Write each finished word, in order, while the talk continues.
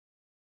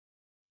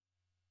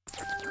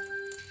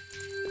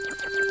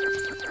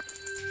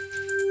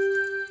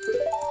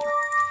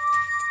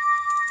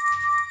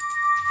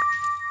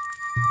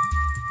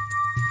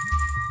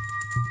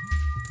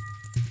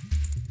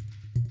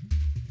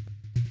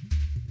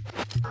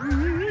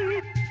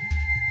I'm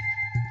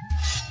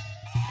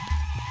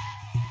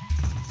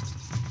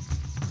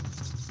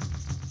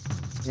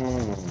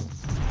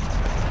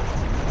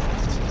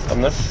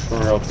not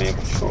sure I'll be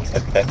able to show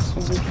effects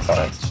with the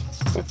fight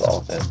with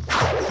all that.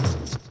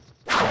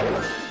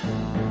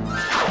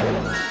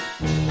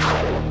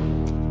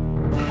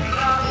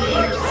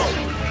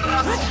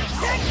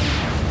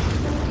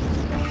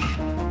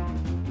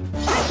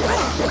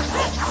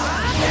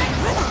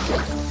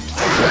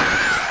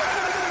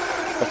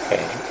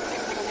 Okay.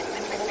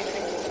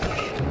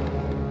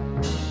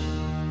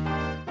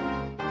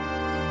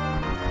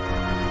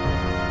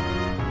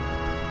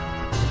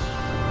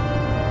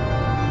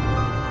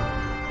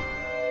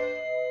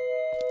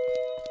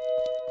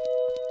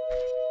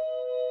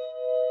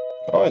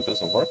 Oh, it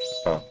doesn't work?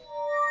 Oh.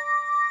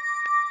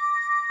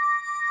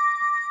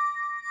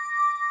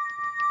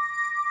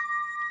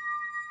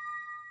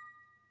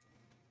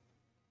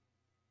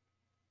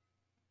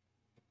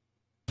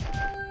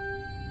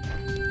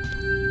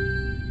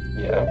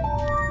 Yeah.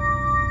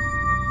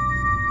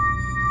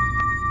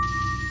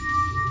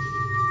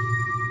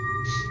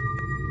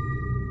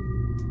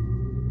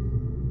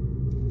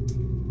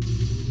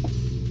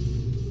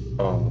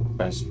 Oh,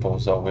 I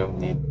suppose I will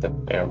need the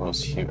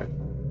arrows here.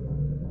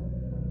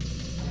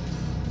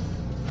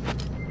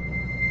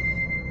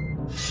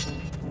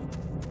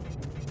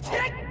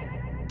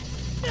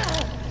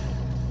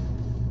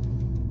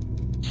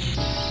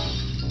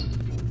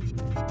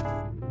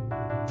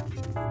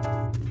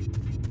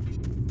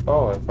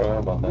 Oh, I forgot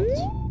about that.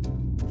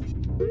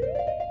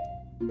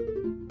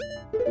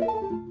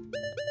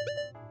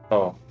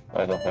 Oh,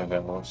 I don't have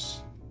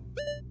arrows.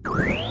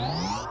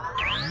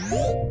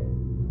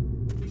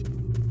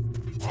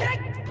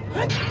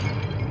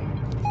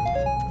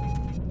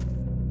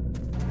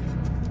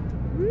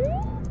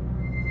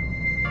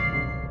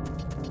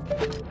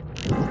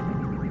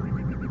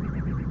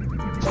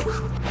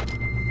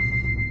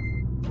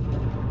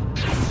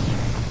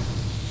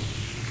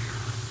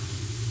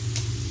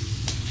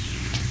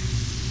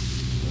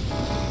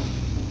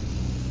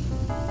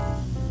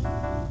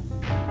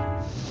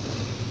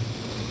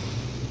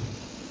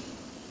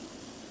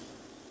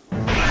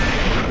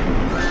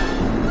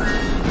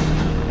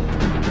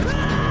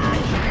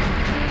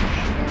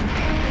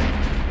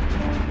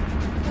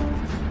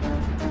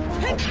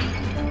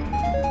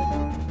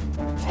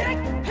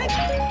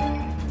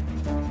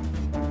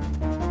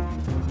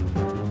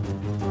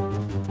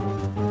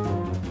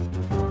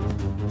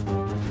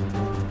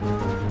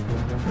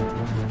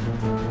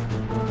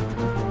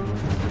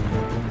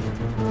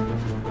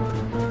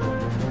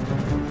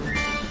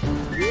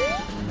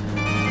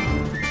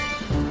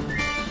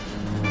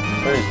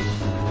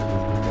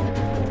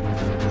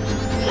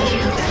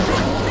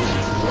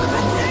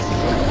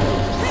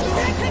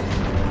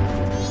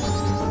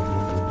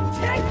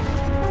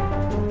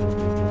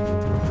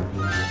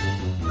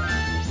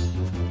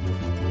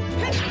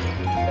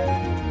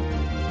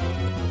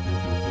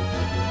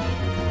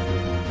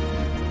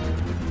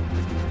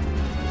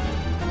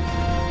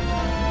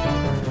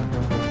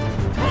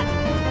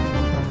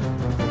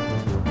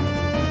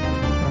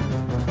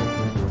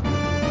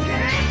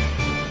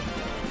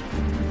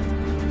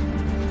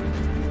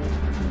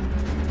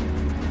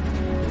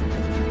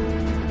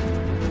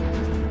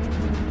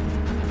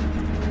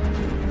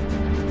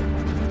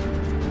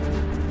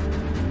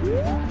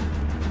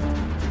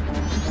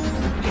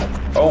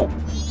 Oh!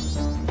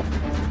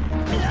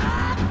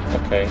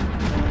 Okay.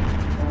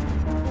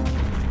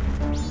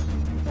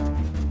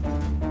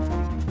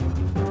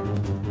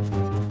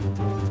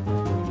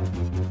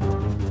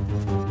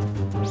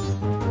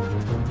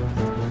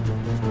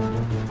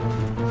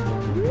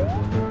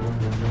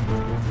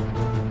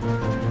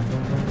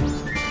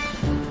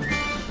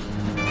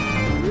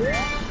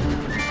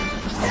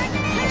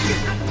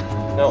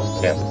 No,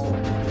 yeah.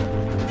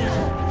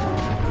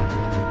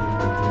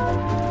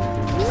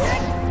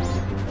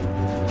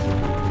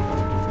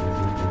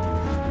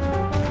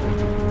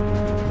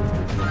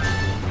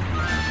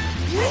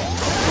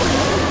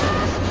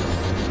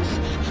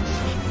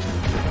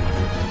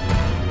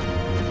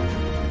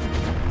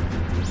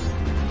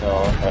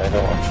 I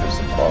don't want to choose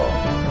a ball.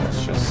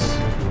 Let's just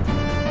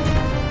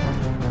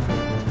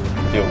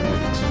deal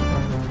with it.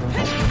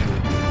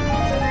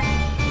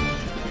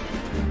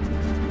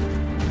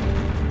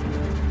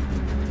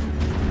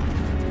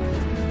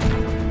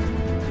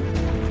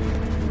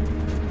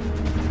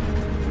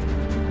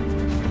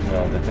 No,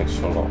 that takes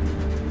so long.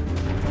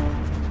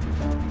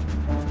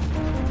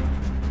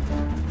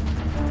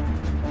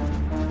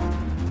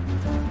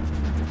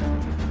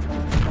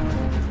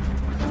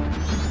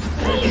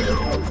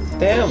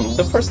 Damn,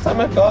 the first time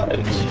I got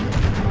it.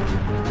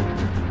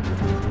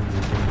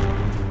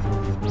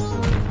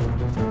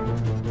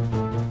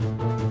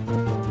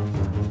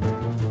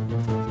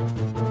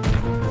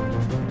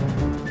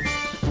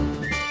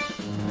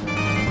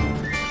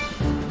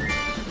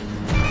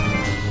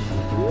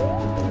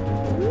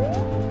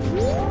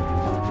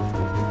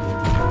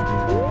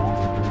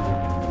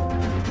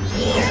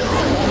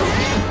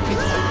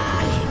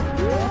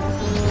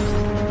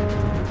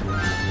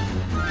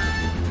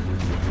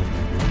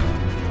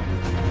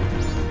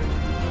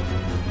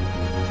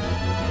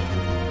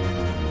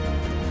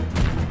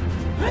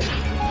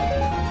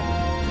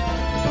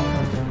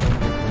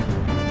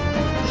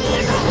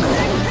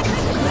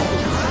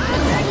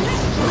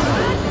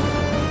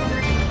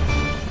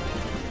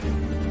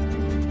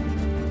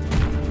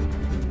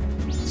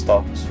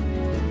 stopped.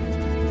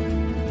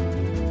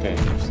 Okay,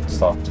 it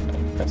stopped.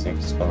 I think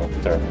it's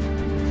gonna turn.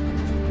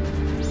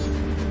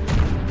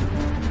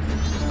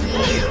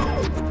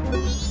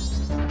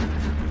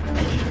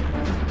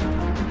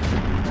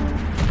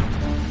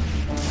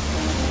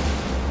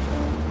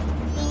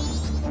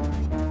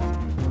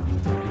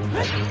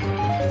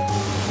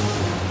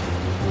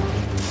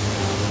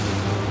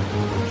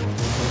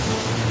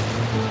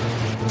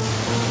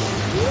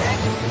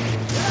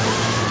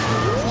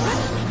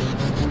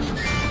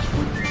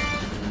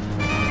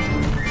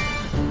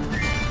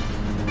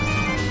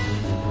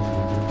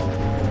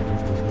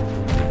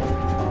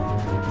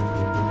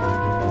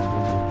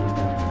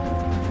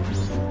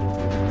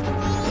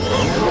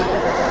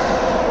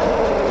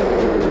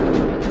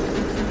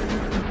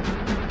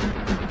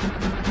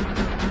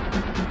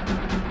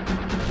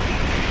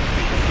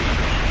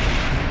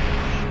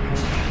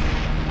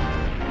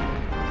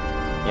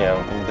 Yeah,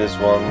 in this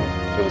one,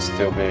 it will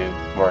still be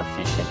more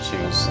efficient to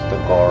use the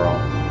Goro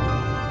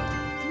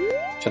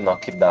to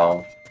knock it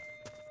down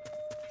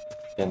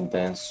and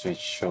then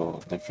switch to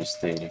the first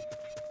Deity.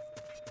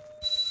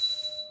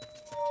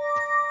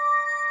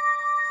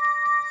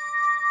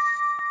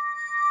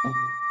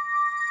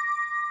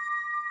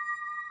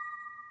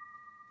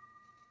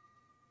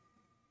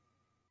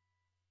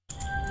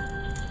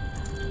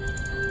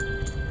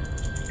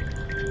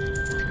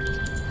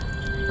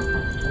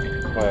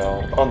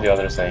 Well, on the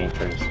other side,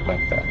 entries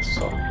like that,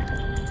 so.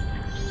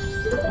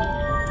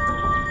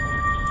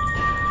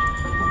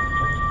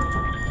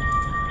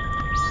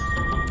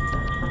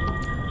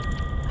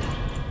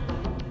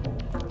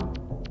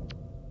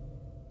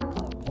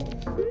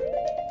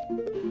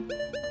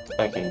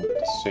 I can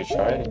switch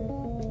already.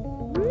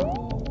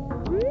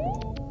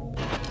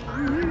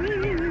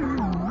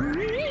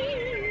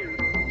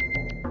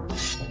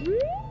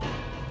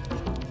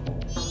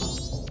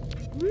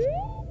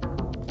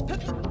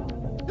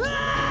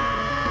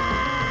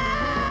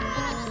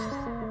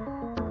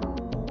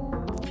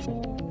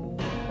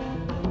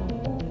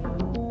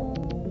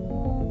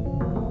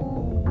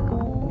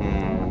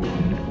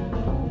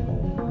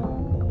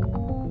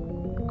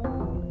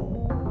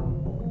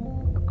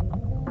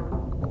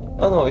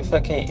 Oh no, if I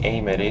can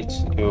aim at it,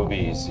 it will be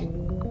easy.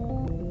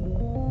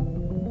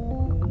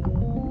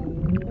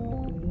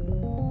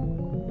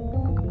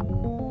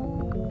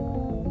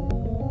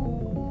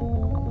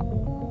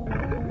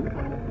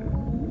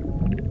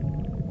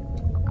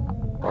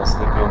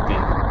 Honestly, it will be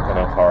kind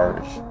of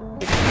hard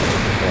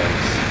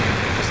because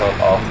it's not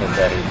often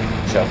that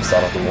it jumps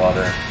out of the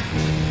water.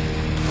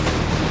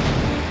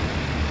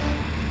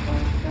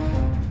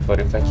 But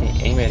if I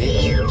can aim at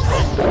it,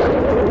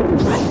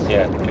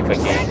 yeah, if I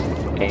can.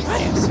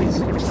 It's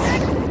easy.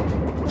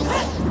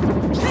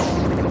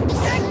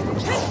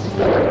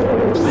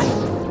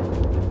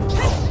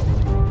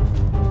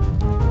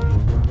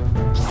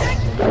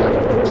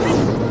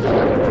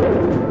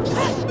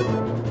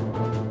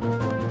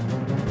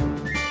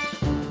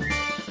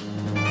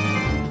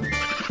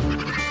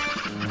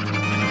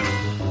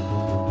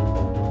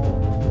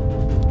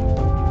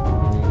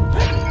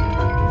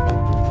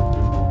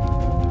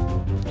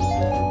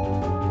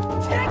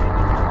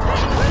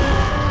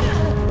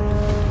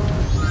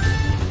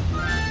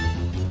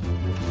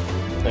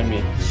 Let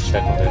me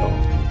check a little,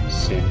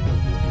 see if it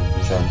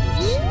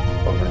jumps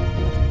over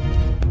here.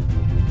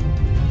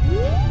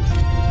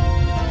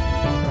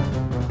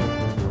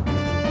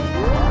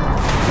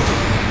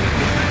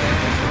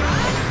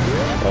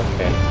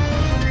 Okay.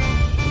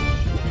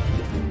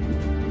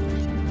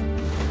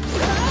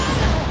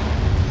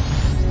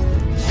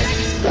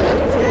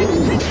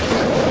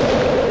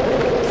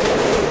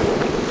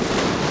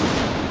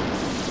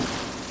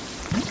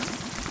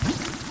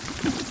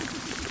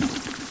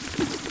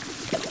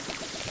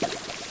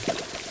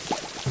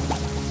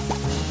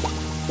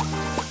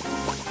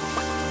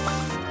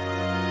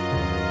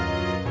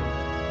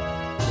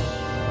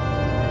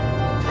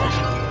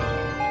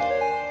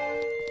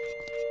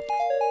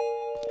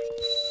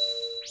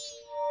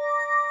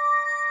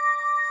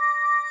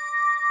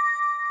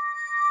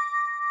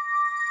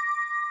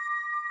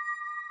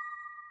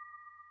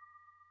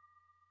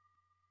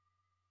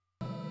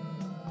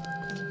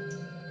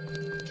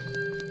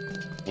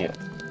 Yeah.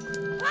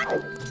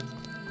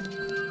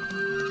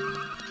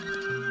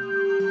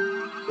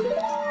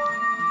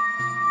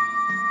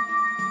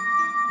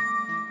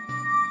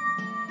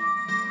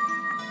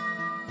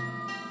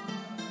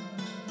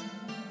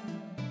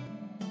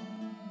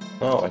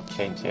 No, I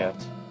can't yet.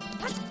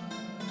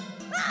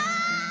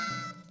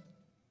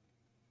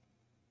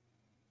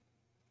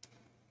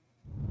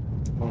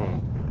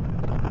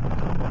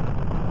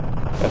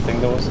 I think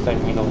there was a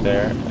time window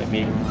there. I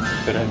mean,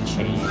 could have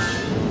changed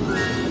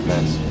the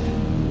mask.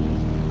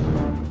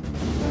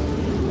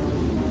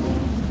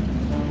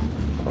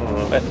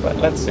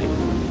 Let's see.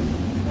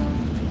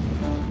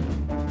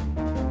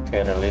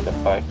 Can I lead the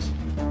fight?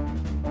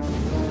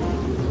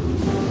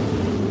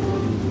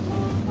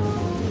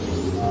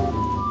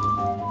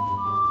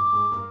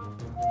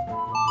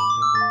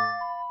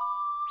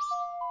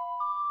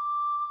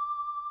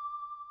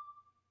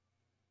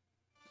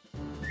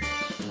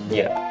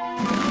 Yeah.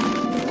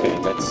 Okay,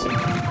 let's see.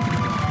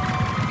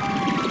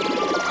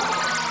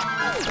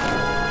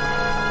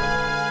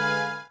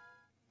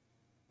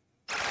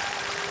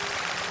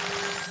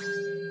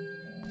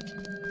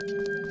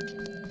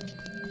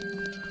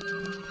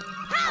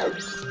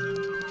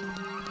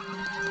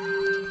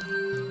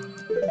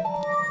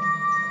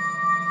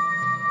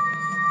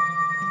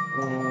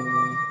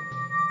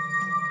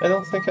 I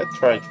don't think I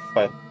tried to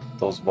fight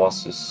those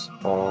bosses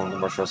on the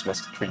Majora's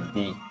Mask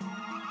 3D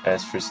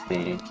as first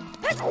Deity.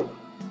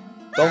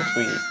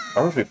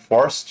 Aren't we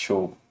forced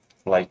to,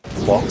 like,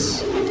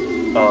 box?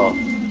 Oh,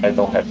 I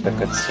don't have the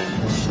cutscene.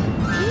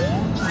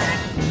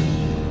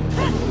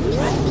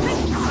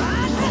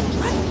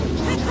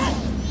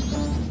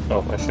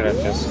 Oh, I should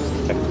have just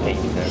kept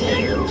aiming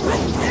there.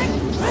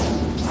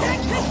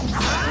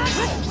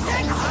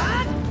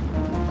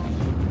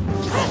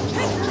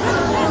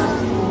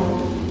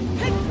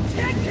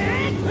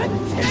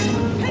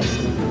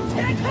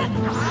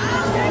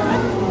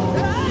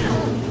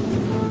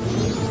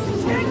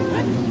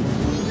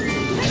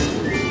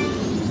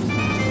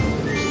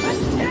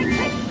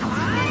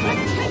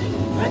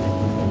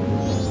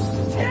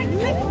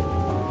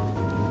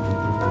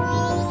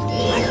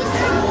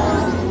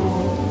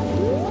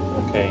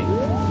 Okay,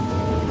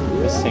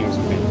 this seems a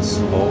bit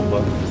slow,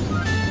 but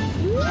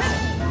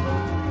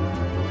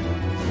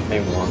may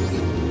work.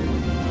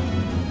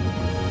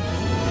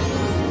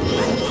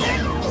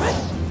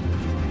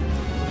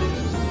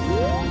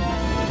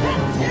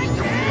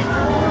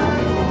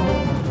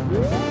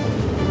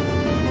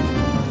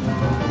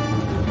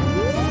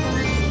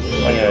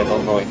 Oh yeah, I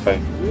don't know if I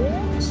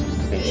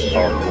staged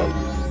out, but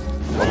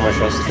on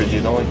Majora's 3D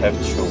you only have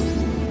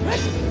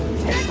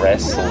to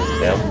wrestle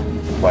them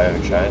while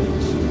giant.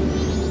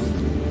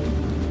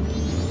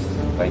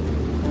 Like,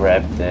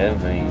 grab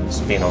them and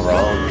spin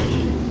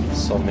around,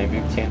 so maybe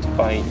you can't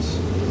fight,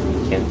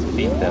 you can't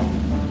defeat them.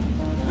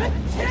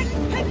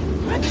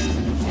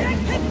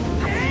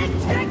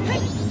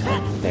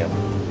 Damn.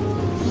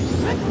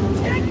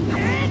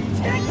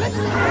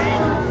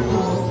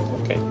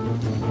 Okay.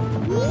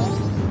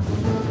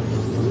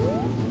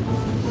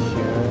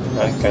 Here,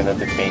 I kinda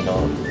depend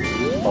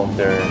on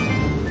their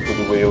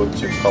goodwill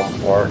to come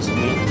towards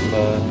me,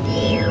 but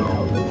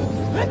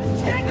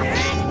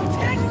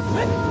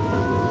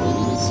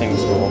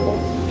seems doable.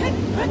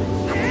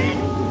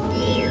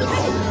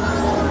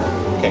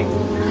 Okay,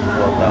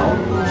 one down.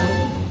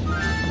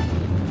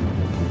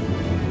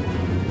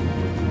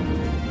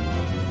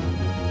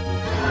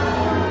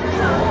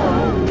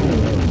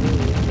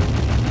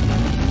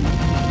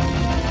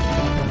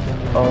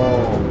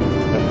 Oh,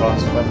 the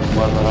boss weapon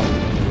one of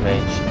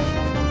magic.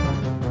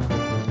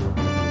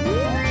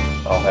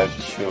 I'll have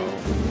to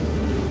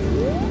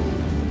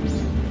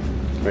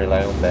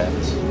rely on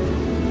that.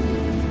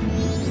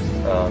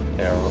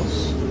 Arrows.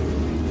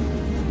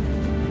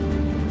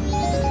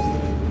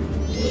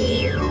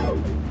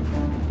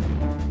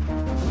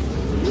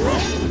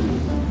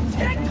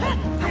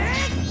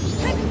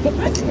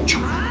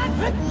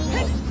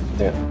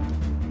 There.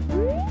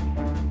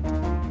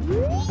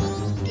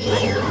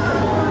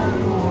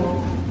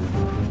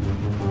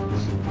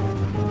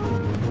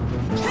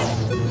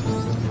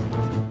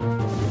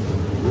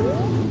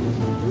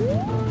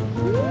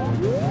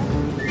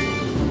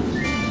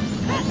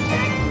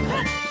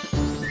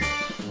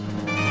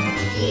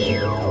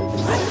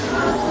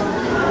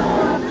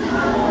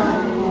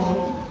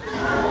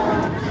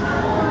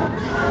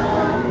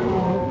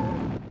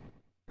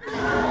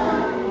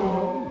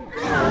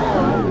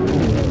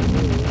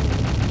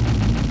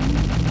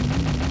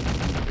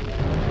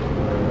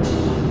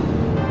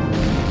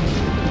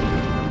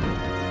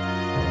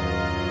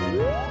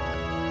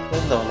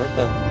 We're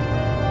done.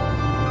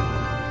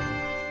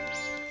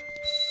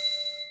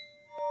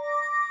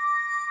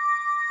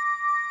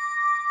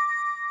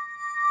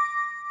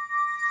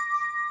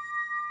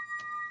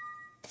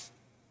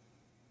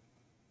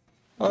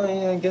 Oh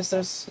yeah, I guess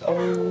there's a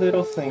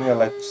little thing I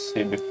like to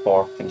say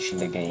before finishing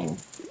the game.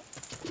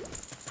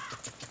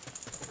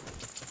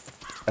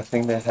 I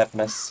think the Happy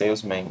Mask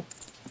Salesman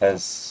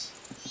has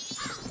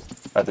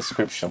a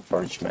description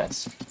for each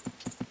mask.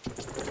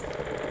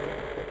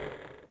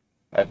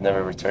 I've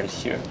never returned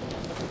here.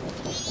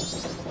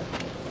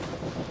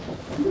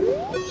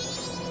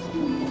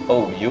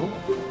 Oh, you?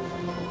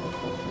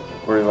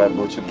 Were you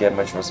able to get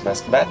Majora's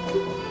Mask back?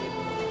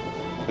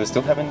 You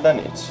still haven't done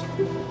it.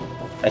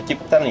 I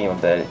keep telling you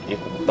that if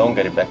you don't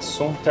get it back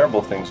soon,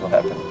 terrible things will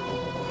happen.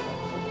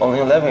 Only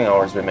 11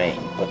 hours remain,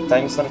 but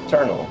time is not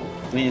eternal.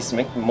 Please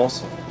make the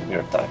most of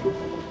your time.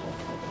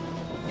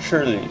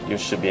 Surely you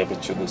should be able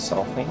to do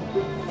something.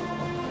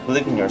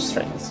 Believe in your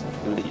strength.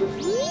 Believe.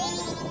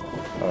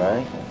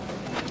 Alright?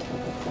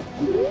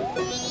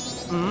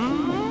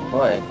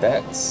 Why,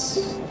 that's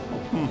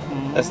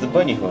the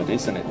bunny hood,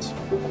 isn't it?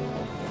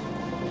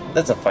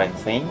 That's a fine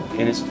thing.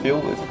 It is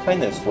filled with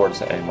kindness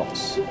towards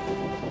animals.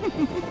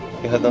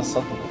 You have done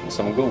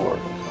some good work.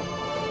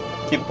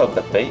 Keep up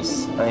the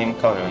pace. I am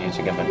counting on you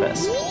to get my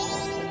mask.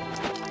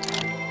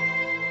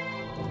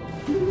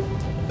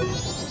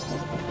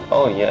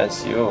 Oh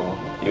yes, you.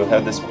 You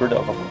have the spirit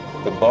of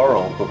the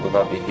Goron who could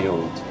not be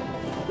healed.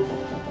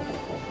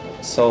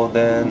 So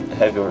then,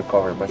 have you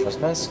recovered Majora's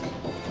Mask?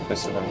 You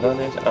still haven't done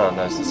it? Ah,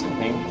 no, it's the same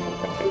thing.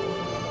 Okay.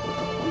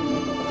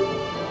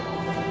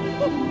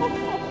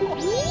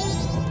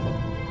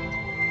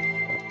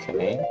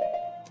 Okay.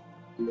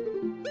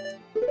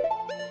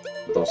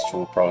 Those two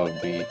will probably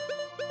be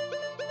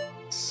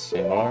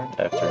similar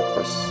after the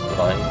first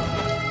line.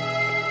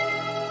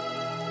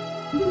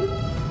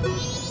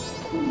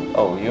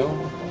 Oh, you?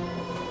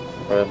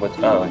 But,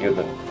 oh, you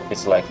do.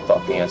 It's like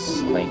talking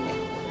as Link.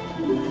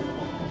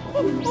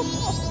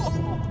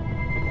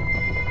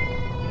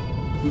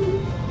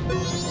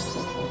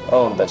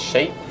 Oh, the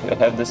shape? You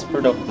have the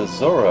spirit of the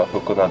Zora who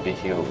could not be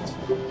healed.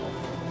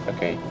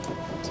 Okay,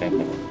 same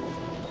thing.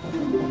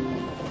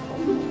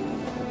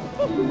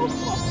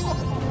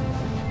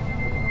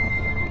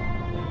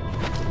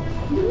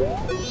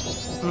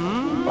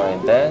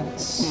 Fine,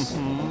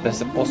 that's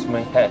the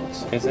postman hat,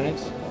 isn't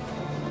it?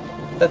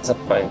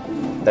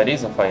 That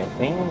is a fine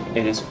thing.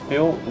 It is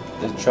filled with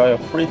the joy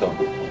of freedom.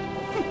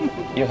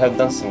 You have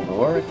done some good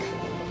work.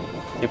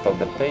 Keep up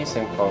the pace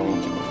and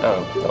come to...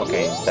 Oh,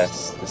 okay,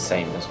 that's the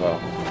same as well.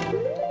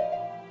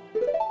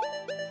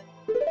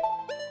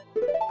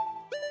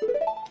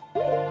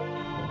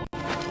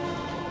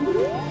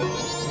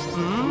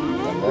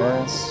 The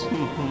mask.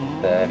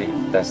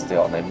 That's the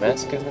all-night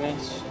mask, isn't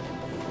it?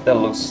 That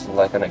looks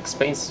like an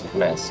expensive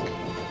mask.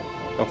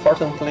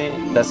 Unfortunately,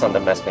 that's not the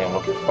mask I am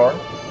looking for.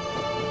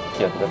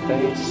 Keep the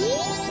pace.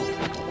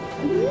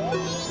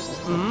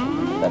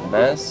 That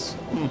mask.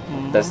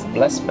 That's the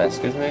blessed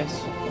mask, isn't it?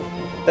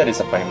 That is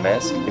a fine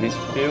mask. It is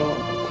filled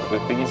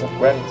with feelings of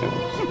gratitude.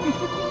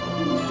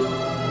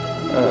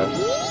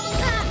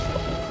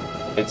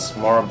 It's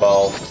more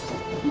about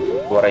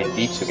what I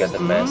did to get the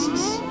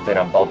masks than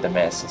about the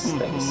masks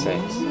that he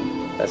says.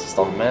 That's a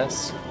stone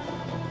mask.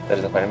 That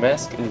is a fine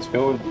mask. It is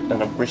filled with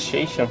an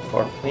appreciation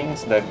for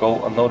things that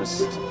go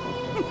unnoticed.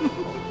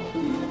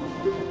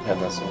 That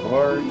doesn't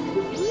work.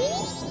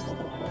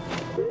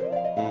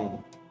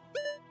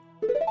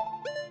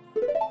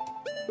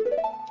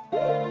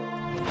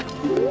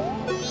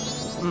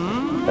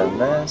 That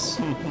mask.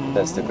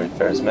 That's the Great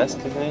Fairy's mask,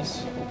 isn't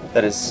it?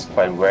 That is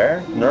quite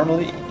rare.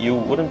 Normally, you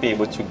wouldn't be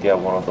able to get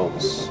one of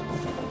those.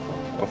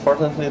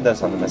 Unfortunately,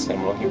 that's not the mask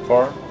I'm looking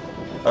for.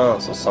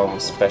 So some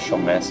special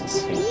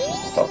masks he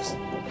talks a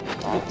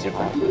bit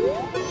differently.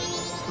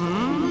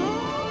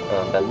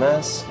 That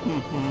mask.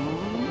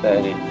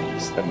 That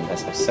is the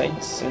mask of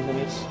saints, isn't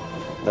it?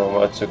 Then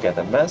once to get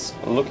the mask,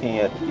 looking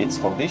at its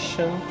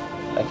condition,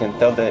 I can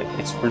tell that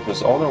its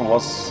previous owner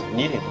was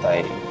needed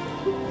Deity.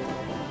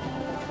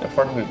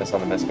 Unfortunately, that's not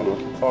the mask I'm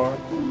looking for.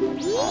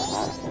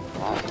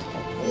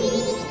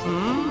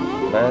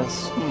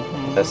 Mask.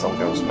 That's some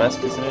girl's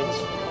mask, isn't it?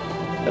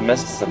 The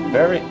mask is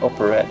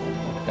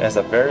has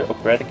a very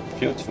operatic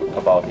feel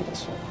about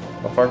it.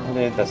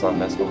 Unfortunately, that's not the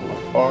mask I'm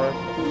looking for.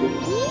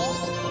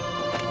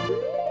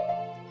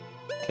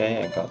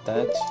 Okay, I got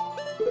that.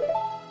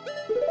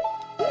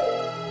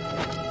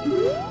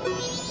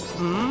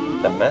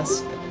 The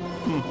mask.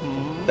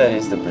 That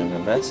is the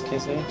premium mask,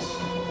 is it?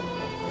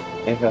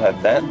 If you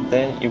have that,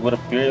 then it would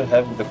appear you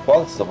have the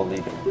qualities of a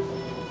leader.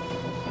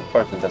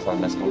 Unfortunately, that's not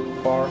the mask I'm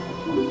looking for.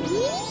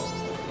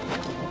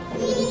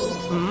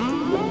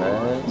 The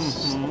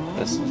mask.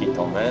 The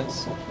Skittle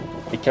mask.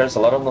 It carries a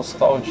lot of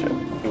nostalgia.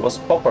 It was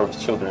popular with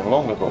children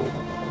long ago.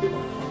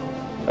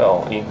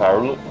 Well, in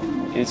Hyrule,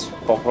 it's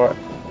popular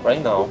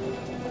right now.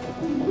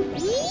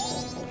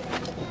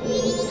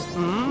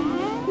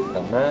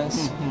 The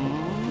mask.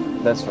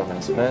 That's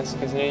Roman's mask,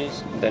 isn't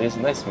it? That is a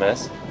nice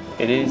mask.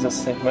 It is a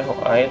sentimental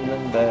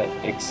item that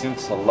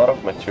exudes a lot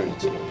of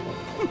maturity.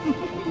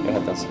 You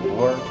have done some good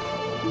work.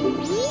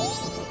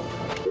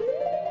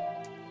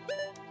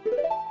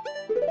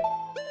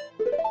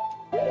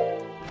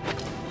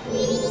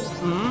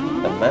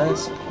 The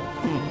mask.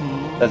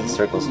 That's the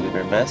Circle's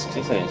leader mask,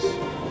 isn't it?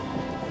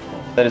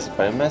 That is a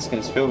fine mask. It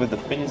is filled with the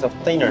feelings of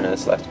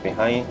tenderness left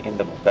behind in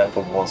the back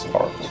of one's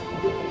heart.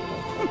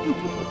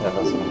 That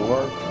doesn't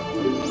work.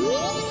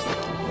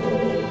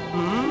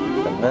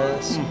 The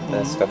mask.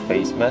 That's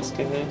Cafe's mask,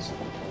 isn't it?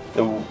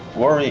 The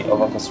worry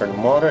of a concerned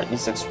mother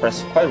is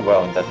expressed quite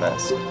well in that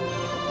mask.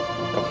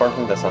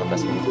 Unfortunately, that's not the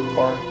mask I'm looking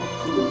for.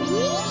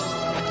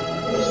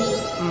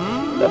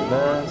 The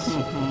mask.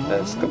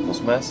 That's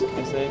Capu's mask,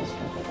 isn't it?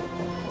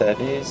 That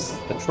is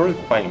a truly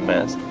fine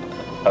mask.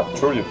 A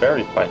truly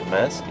very fine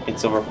mask.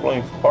 It's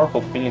overflowing with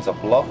powerful feelings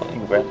of love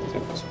and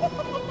gratitude.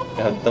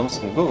 You have done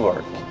some good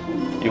work.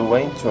 You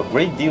went to a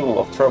great deal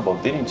of trouble,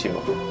 didn't you?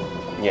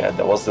 Yeah,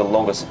 that was the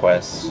longest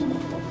quest.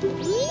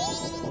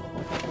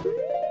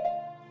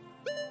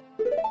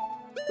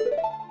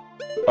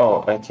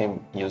 Oh, I can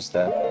use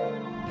that.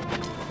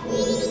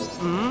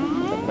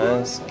 The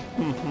mask.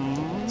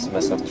 It's a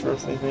mask of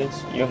truth, isn't it?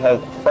 You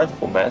have a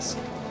frightful mask,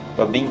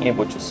 but being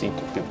able to see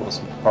into people's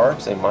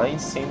hearts and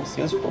minds seems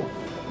useful.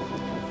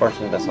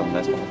 Fortunately, that's not the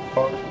mask I'm looking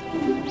for.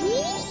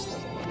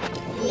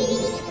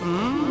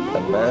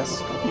 The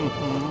mask.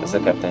 It's a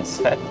captain's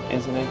hat,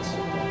 isn't it?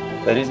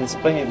 That is a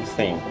splendid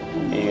thing.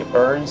 It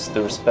earns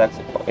the respect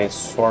of a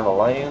sworn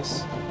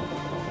alliance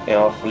and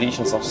of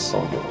legions of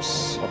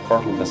soldiers.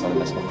 Unfortunately, that's not the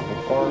best I'm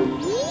looking for.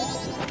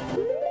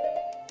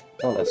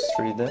 Now let's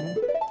treat them.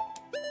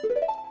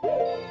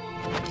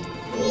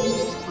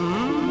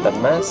 The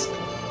mask.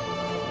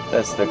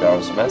 That's the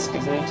girl's mask,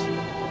 isn't it?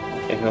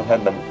 If you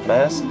had the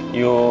mask,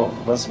 you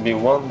must be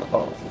one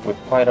with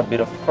quite a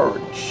bit of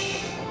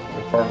courage.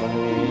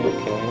 Unfortunately,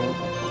 okay.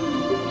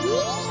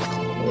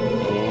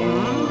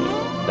 And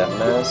the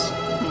mask.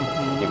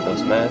 Give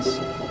those masks.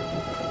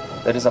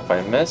 That is a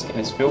fine mask. It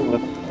is filled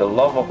with the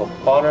love of a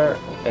father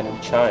and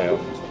a child.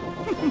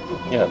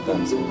 You have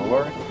done some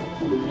work.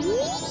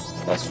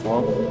 Last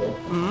one.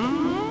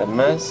 The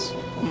mask.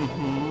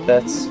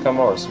 That's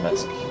Kamora's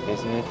mask,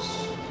 isn't it?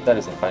 That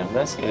is a fine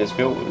mask. It is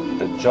filled with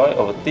the joy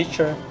of a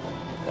teacher.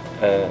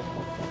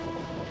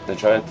 The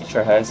joy a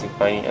teacher has in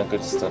finding a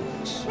good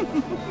student.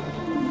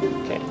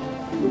 Okay.